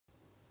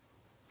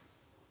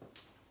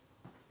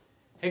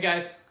Hey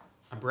guys,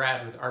 I'm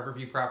Brad with Arbor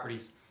View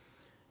Properties.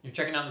 You're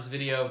checking out this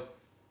video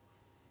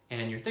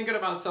and you're thinking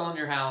about selling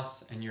your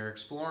house and you're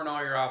exploring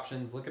all your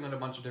options, looking at a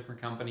bunch of different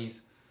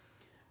companies.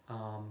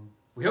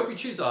 We hope you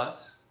choose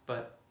us,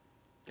 but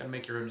you gotta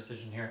make your own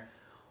decision here.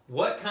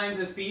 What kinds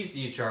of fees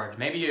do you charge?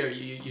 Maybe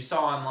you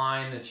saw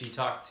online that you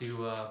talked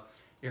to,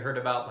 you heard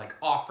about like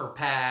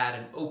OfferPad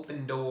and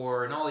Open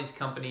Door and all these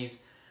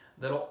companies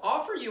that'll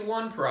offer you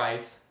one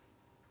price,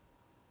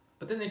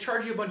 but then they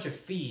charge you a bunch of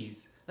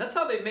fees. That's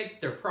how they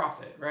make their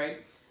profit,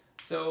 right?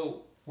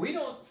 So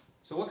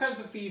what kinds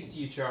of fees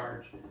do you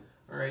charge?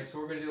 All right, so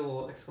we're gonna do a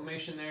little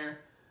exclamation there.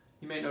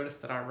 You may notice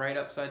that I write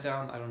upside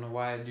down. I don't know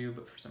why I do,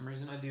 but for some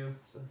reason I do,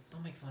 so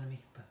don't make fun of me.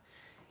 But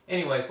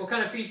anyways, what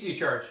kind of fees do you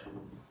charge?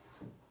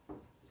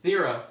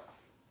 0.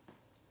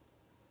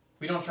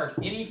 We don't charge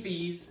any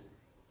fees,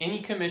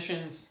 any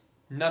commissions,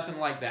 nothing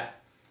like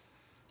that.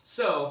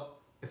 So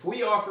if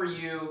we offer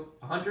you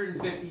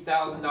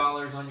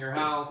 $150,000 on your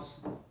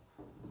house,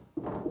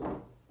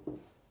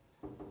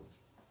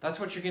 that's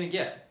what you're going to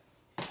get.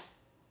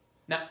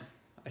 Now,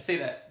 I say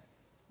that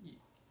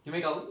you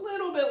make a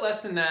little bit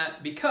less than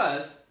that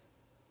because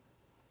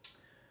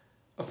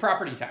of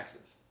property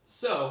taxes.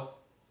 So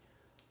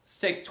let's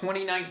take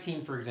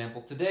 2019, for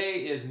example.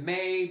 Today is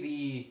May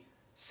the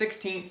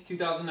 16th,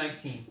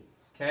 2019.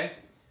 Okay?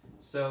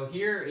 So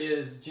here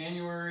is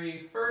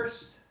January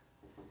 1st,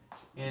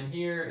 and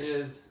here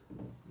is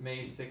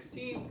May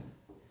 16th,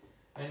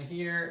 and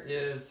here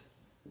is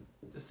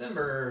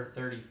December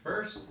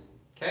 31st.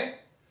 Okay?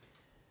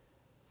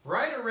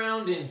 Right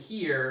around in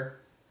here,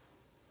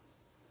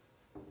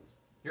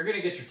 you're going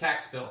to get your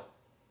tax bill.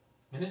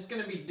 And it's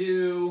going to be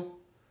due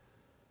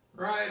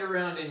right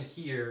around in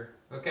here.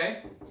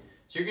 Okay?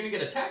 So you're going to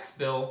get a tax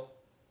bill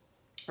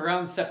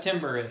around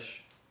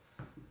September-ish.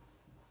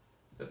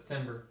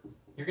 September.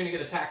 You're going to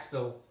get a tax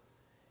bill.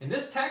 And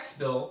this tax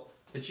bill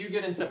that you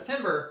get in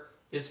September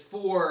is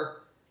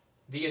for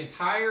the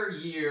entire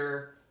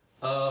year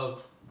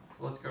of,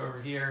 so let's go over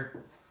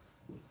here,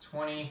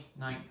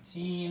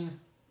 2019.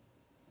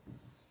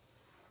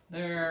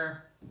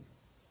 There.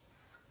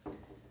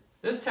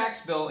 This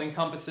tax bill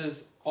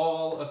encompasses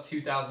all of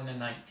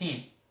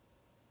 2019.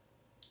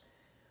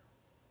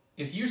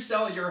 If you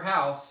sell your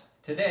house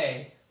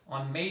today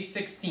on May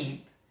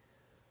 16th,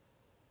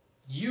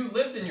 you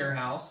lived in your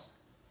house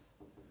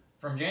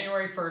from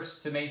January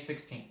 1st to May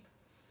 16th.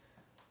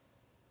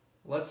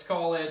 Let's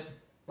call it,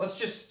 let's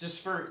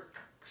just for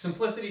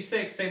simplicity's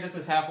sake, say this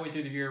is halfway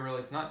through the year.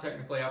 Really, it's not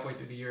technically halfway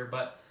through the year,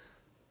 but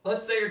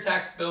let's say your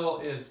tax bill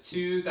is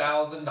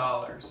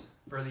 $2,000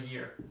 for the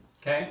year,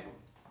 okay?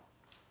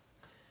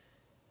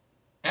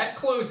 At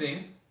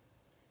closing,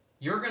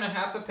 you're going to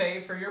have to pay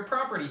for your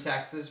property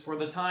taxes for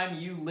the time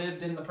you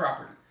lived in the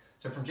property.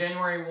 So from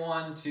January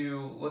 1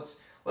 to,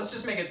 let's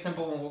just make it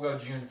simple and we'll go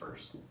June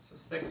 1st. So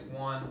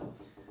 6/1.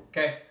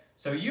 Okay,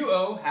 so you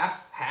owe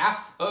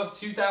half of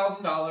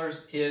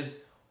 $2,000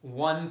 is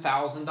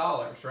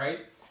 $1,000,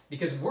 right?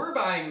 Because we're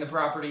buying the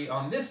property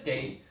on this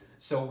date,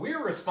 so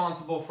we're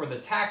responsible for the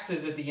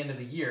taxes at the end of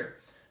the year.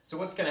 So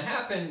what's going to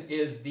happen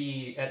is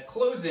at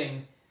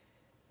closing,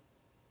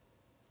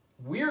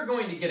 we're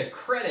going to get a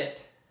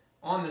credit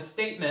on the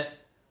statement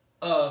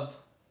of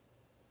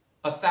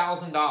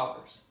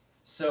 $1,000.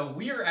 So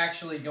we are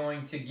actually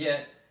going to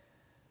get,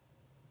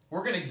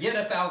 we're going to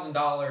get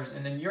 $1,000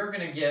 and then you're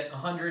going to get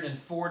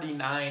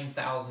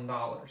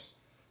 $149,000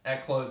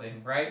 at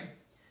closing, right?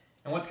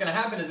 And what's going to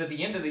happen is at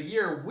the end of the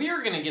year,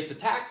 we're going to get the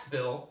tax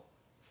bill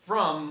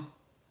from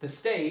the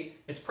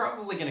state. It's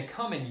probably going to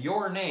come in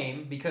your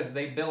name because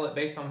they bill it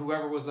based on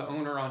whoever was the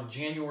owner on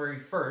January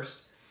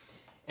 1st.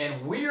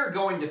 And we are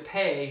going to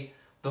pay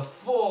the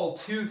full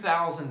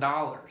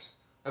 $2,000,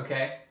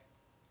 okay?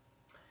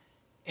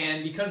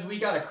 And because we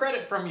got a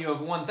credit from you of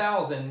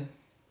 $1,000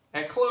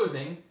 at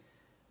closing,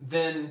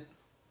 then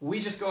we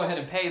just go ahead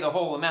and pay the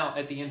whole amount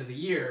at the end of the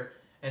year,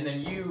 and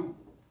then you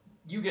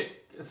get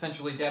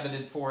essentially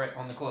debited for it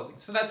on the closing.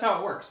 So that's how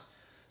it works.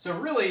 So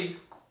really,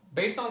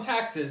 based on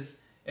taxes,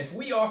 if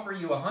we offer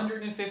you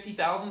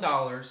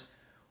 $150,000,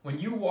 when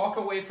you walk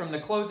away from the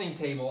closing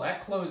table at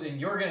closing,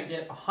 you're going to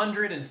get a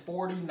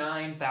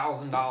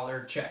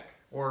 $149,000 check.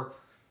 Or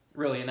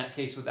really, in that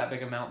case, with that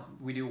big amount,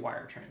 we do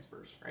wire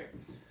transfers, right?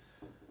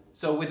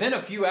 So within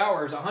a few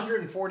hours,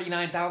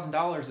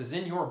 $149,000 is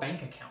in your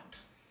bank account.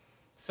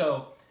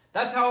 So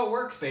that's how it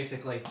works,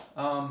 basically.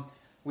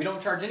 We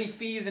don't charge any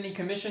fees, any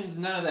commissions,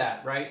 none of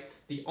that, right?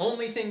 The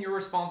only thing you're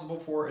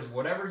responsible for is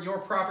whatever your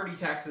property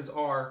taxes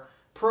are,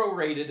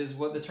 prorated is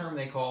what the term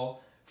they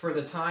call, for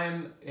the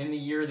time in the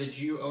year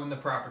that you own the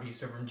property.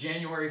 So from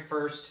January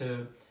 1st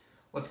to,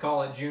 let's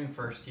call it June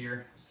 1st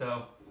here.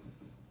 So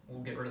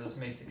we'll get rid of this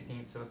May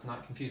 16th so it's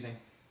not confusing.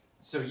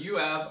 So you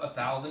have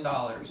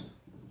 $1,000.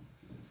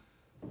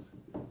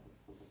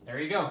 There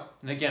you go.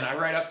 And again, I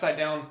write upside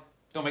down.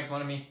 Don't make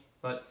fun of me,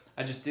 but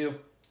I just do.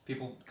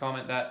 People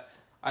comment that.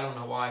 I don't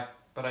know why,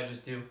 but I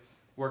just do.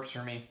 Works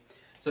for me.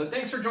 So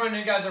thanks for joining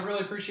in, guys. I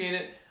really appreciate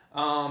it.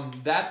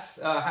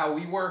 That's how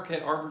we work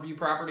at Arbor View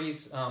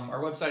Properties.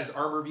 Our website is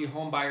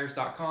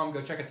arborviewhomebuyers.com.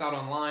 Go check us out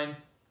online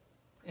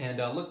and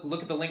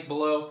look at the link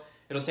below.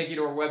 It'll take you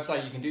to our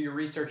website. You can do your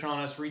research on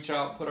us, reach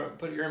out,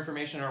 put your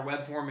information in our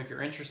web form if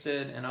you're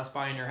interested in us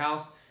buying your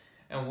house,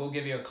 and we'll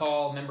give you a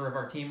call. A member of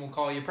our team will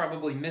call you.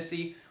 Probably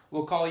Missy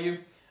will call you.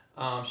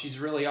 She's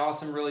really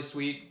awesome, really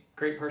sweet,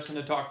 great person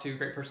to talk to,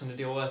 great person to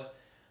deal with.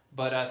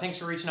 But thanks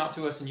for reaching out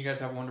to us, and you guys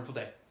have a wonderful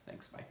day.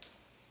 Thanks. Bye.